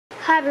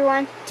Hi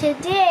everyone,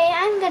 today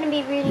I'm going to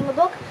be reading a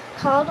book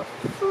called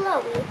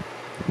Flowy,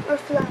 or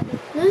Flowy.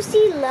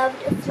 Lucy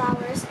loved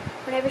flowers.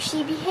 Whenever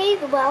she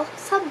behaved well,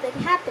 something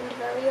happened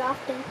very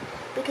often.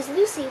 Because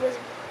Lucy was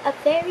a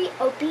very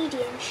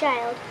obedient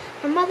child,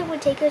 her mother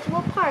would take her to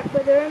a park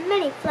where there were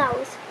many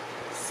flowers,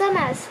 some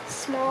as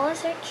small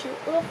as her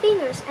cute little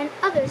fingers, and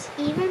others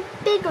even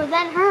bigger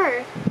than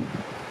her.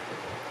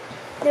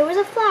 There was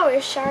a flower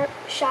shop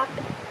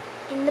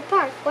in the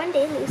park. One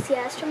day Lucy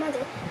asked her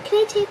mother,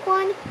 "Can I take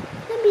one?"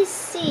 Let me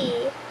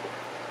see.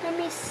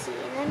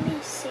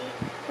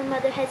 Her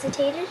mother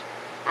hesitated.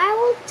 "I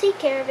will take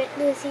care of it,"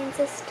 Lucy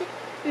insisted.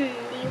 Do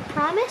you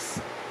promise?"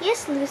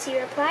 "Yes," Lucy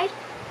replied.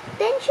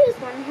 "Then choose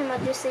one," her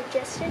mother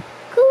suggested.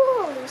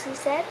 "Cool," Lucy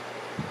said.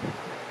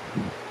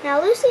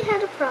 Now Lucy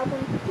had a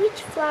problem.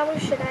 Which flower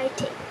should I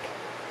take?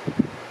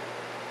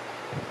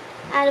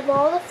 Out of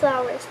all the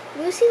flowers,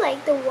 Lucy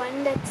liked the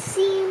one that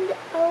seemed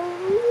a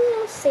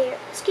little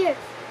scared.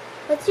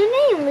 "What's your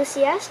name?"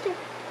 Lucy asked her.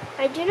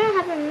 "I do not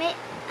have a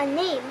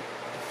name."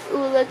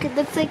 Ooh, look! It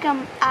looks like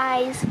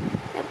eyes.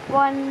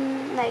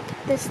 One like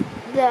this.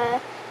 The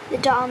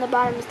dot on the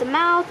bottom is the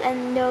mouth,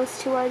 and those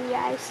two are the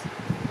eyes.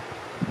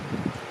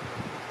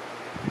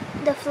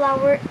 The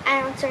flower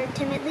answered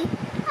timidly.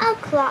 "I'll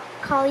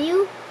call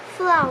you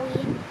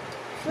Flowy."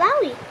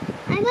 "Flowy?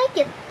 I like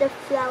it," the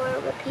flower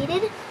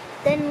repeated.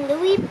 Then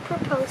Louis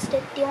proposed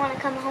it. "Do you want to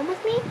come home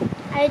with me?"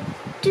 "I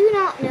do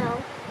not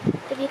know."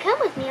 "If you come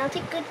with me, I'll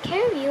take good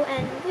care of you,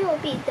 and we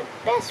will be the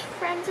best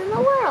friends in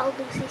the world,"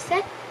 Lucy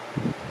said.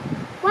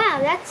 Wow,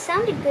 that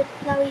sounded good,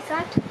 Flowy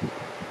thought.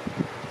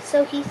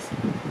 So he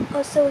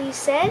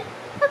said,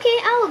 "Okay,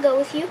 I will go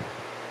with you."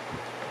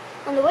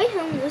 On the way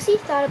home, Lucy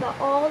thought about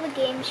all the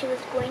games she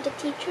was going to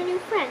teach her new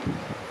friend.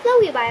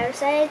 Flowy by her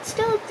side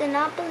still did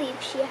not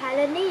believe she had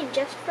a name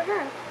just for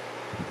her.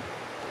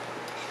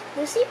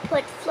 Lucy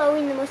put Flowy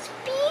in the most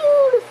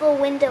beautiful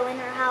window in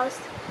her house,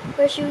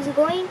 where she was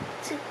going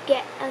to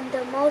get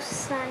the most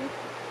sun.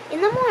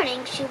 In the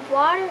morning, she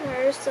watered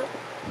her so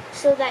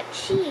that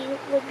she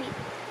would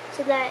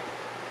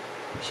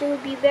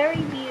be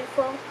very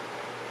beautiful.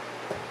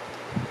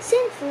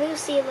 Since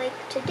Lucy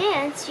liked to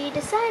dance, she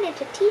decided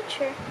to teach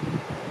her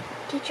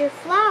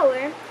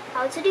Flower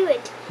how to do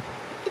it.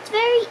 "It's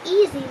very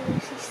easy,"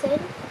 Lucy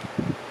said.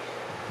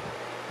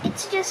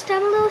 "It's just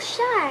I'm a little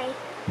shy."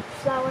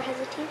 Flower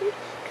hesitated.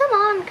 Come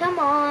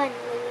on,"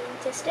 Louie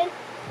insisted.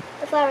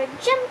 The flower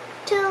jumped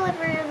to the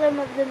rhythm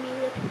of the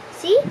music.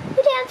 "See,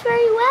 you dance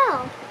very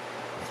well."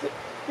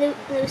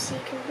 Lucy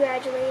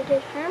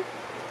congratulated her.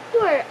 "You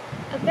are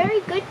a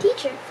very good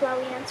teacher,"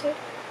 Flowy answered.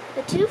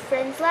 The two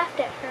friends laughed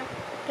at her.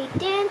 They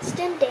danced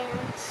and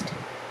danced.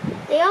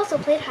 They also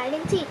played hide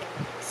and seek.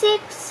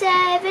 6,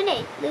 7,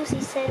 8,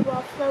 Lucy said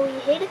while Flowy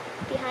hid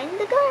behind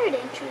the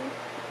garden tree.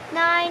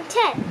 9,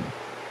 10.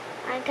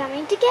 "I'm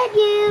coming to get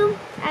you."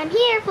 "I'm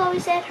here," Flowy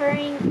said,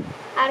 hurrying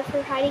out of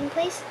her hiding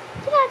place.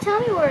 "Do not tell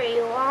me where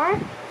you are,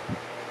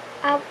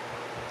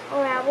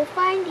 or I will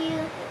find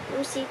you,"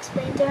 Lucy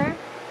explained to her.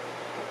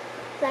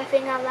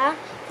 Laughing out loud,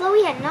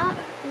 Flowy had not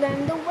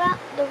learned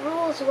the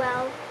rules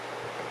well.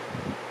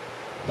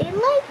 They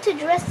liked to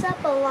dress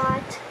up a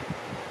lot.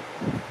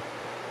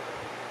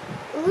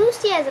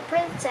 Lucy as a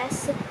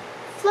princess,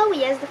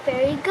 Flowy as the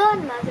fairy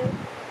godmother.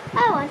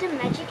 "I want a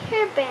magic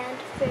hairband,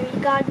 fairy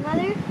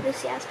godmother,"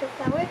 Lucy asked her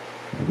flower.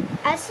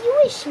 "As you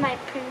wish, my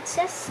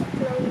princess,"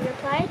 Flowy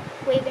replied,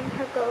 waving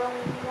her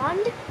glowing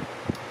wand.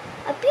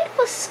 A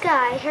beautiful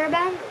sky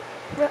hairband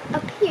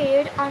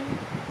appeared on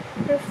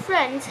her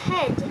friend's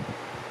head.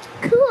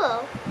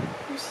 "Cool,"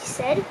 Lucy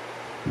said.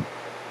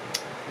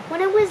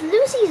 When it was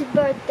Lucy's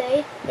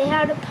birthday, they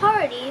had a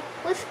party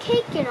with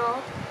cake and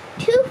all.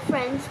 Two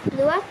friends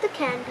blew out the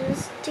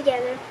candles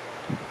together.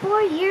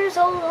 4 years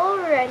old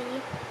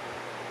already.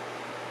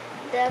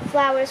 The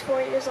flower's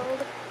 4 years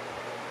old.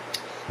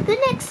 The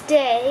next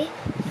day,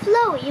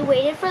 Flowy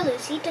waited for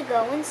Lucy to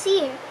go and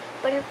see her,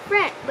 but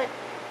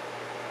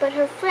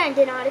her friend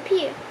did not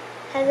appear.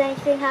 Has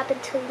anything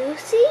happened to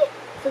Lucy?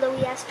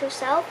 Flowy asked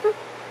herself,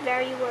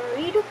 very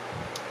worried.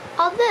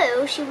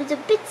 Although she was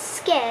a bit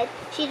scared,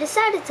 she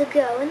decided to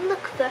go and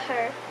look for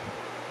her.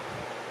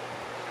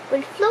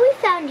 When Flowy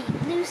found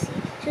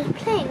Lucy, she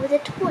was playing with a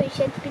toy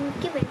she had been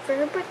given for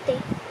her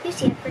birthday.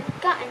 Lucy had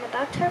forgotten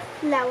about her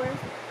flower.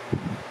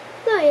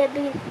 Flowy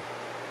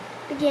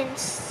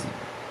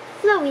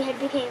had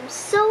become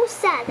so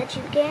sad that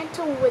she began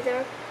to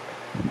wither.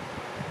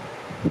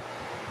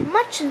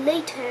 Much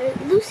later,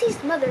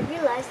 Lucy's mother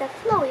realized that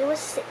Flowy was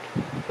sick.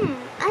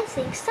 I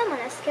think someone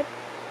has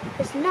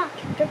not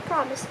kept her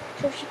promise,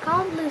 so she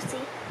called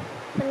Lucy.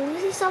 When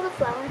Lucy saw the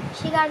flower,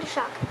 she got a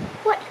shock.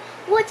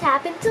 What's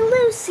happened to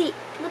Lucy?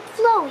 With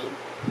Flowy?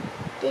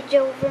 Did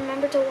you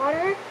remember to water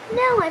her?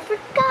 No, I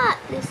forgot,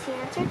 Lucy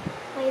answered.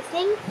 I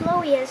think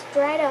Flowy has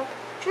dried up.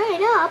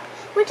 Dried up?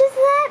 What does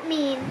that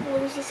mean?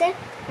 Lucy said.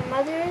 Her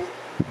mother's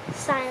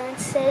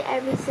silence said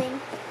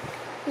everything.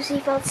 Lucy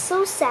felt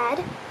so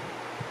sad.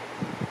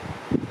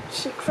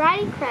 She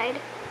cried and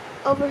cried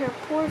over her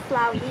poor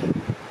Flowy.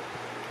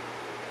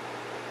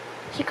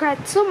 She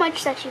cried so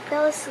much that she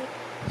fell asleep.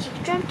 She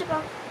dreamt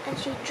about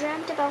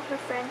her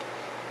friend,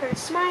 her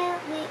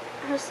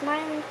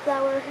smiling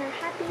flower, her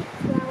happy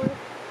flower.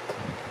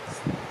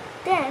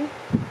 Then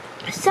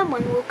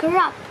someone woke her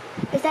up.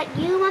 "Is that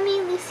you,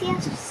 Mummy?" Lucy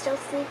asked, still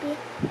sleepy.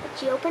 But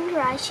she opened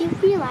her eyes. She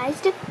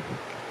realized it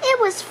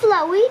was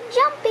Flowy,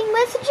 jumping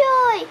with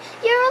joy.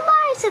 "You're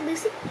alive," said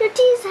Lucy. "Your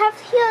tears have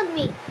healed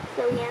me,"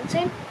 Flowy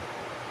answered.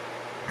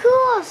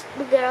 "Cool,"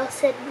 the girl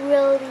said,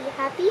 really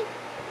happy.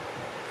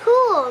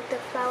 "Cool," the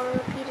flower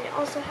repeated,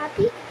 also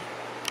happy.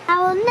 "I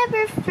will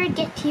never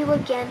forget you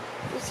again,"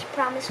 Lucy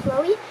promised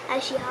Flowy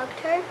as she hugged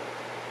her.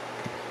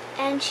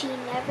 And she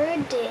never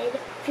did.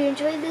 If you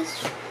enjoyed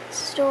this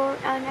story,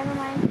 never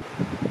mind.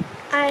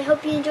 I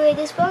hope you enjoyed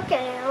this book,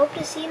 and I hope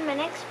to see you in my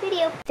next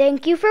video.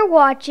 Thank you for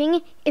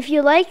watching. If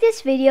you like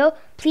this video,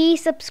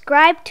 please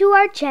subscribe to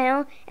our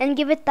channel and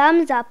give a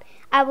thumbs up.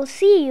 I will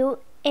see you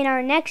in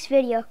our next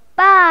video.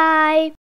 Bye!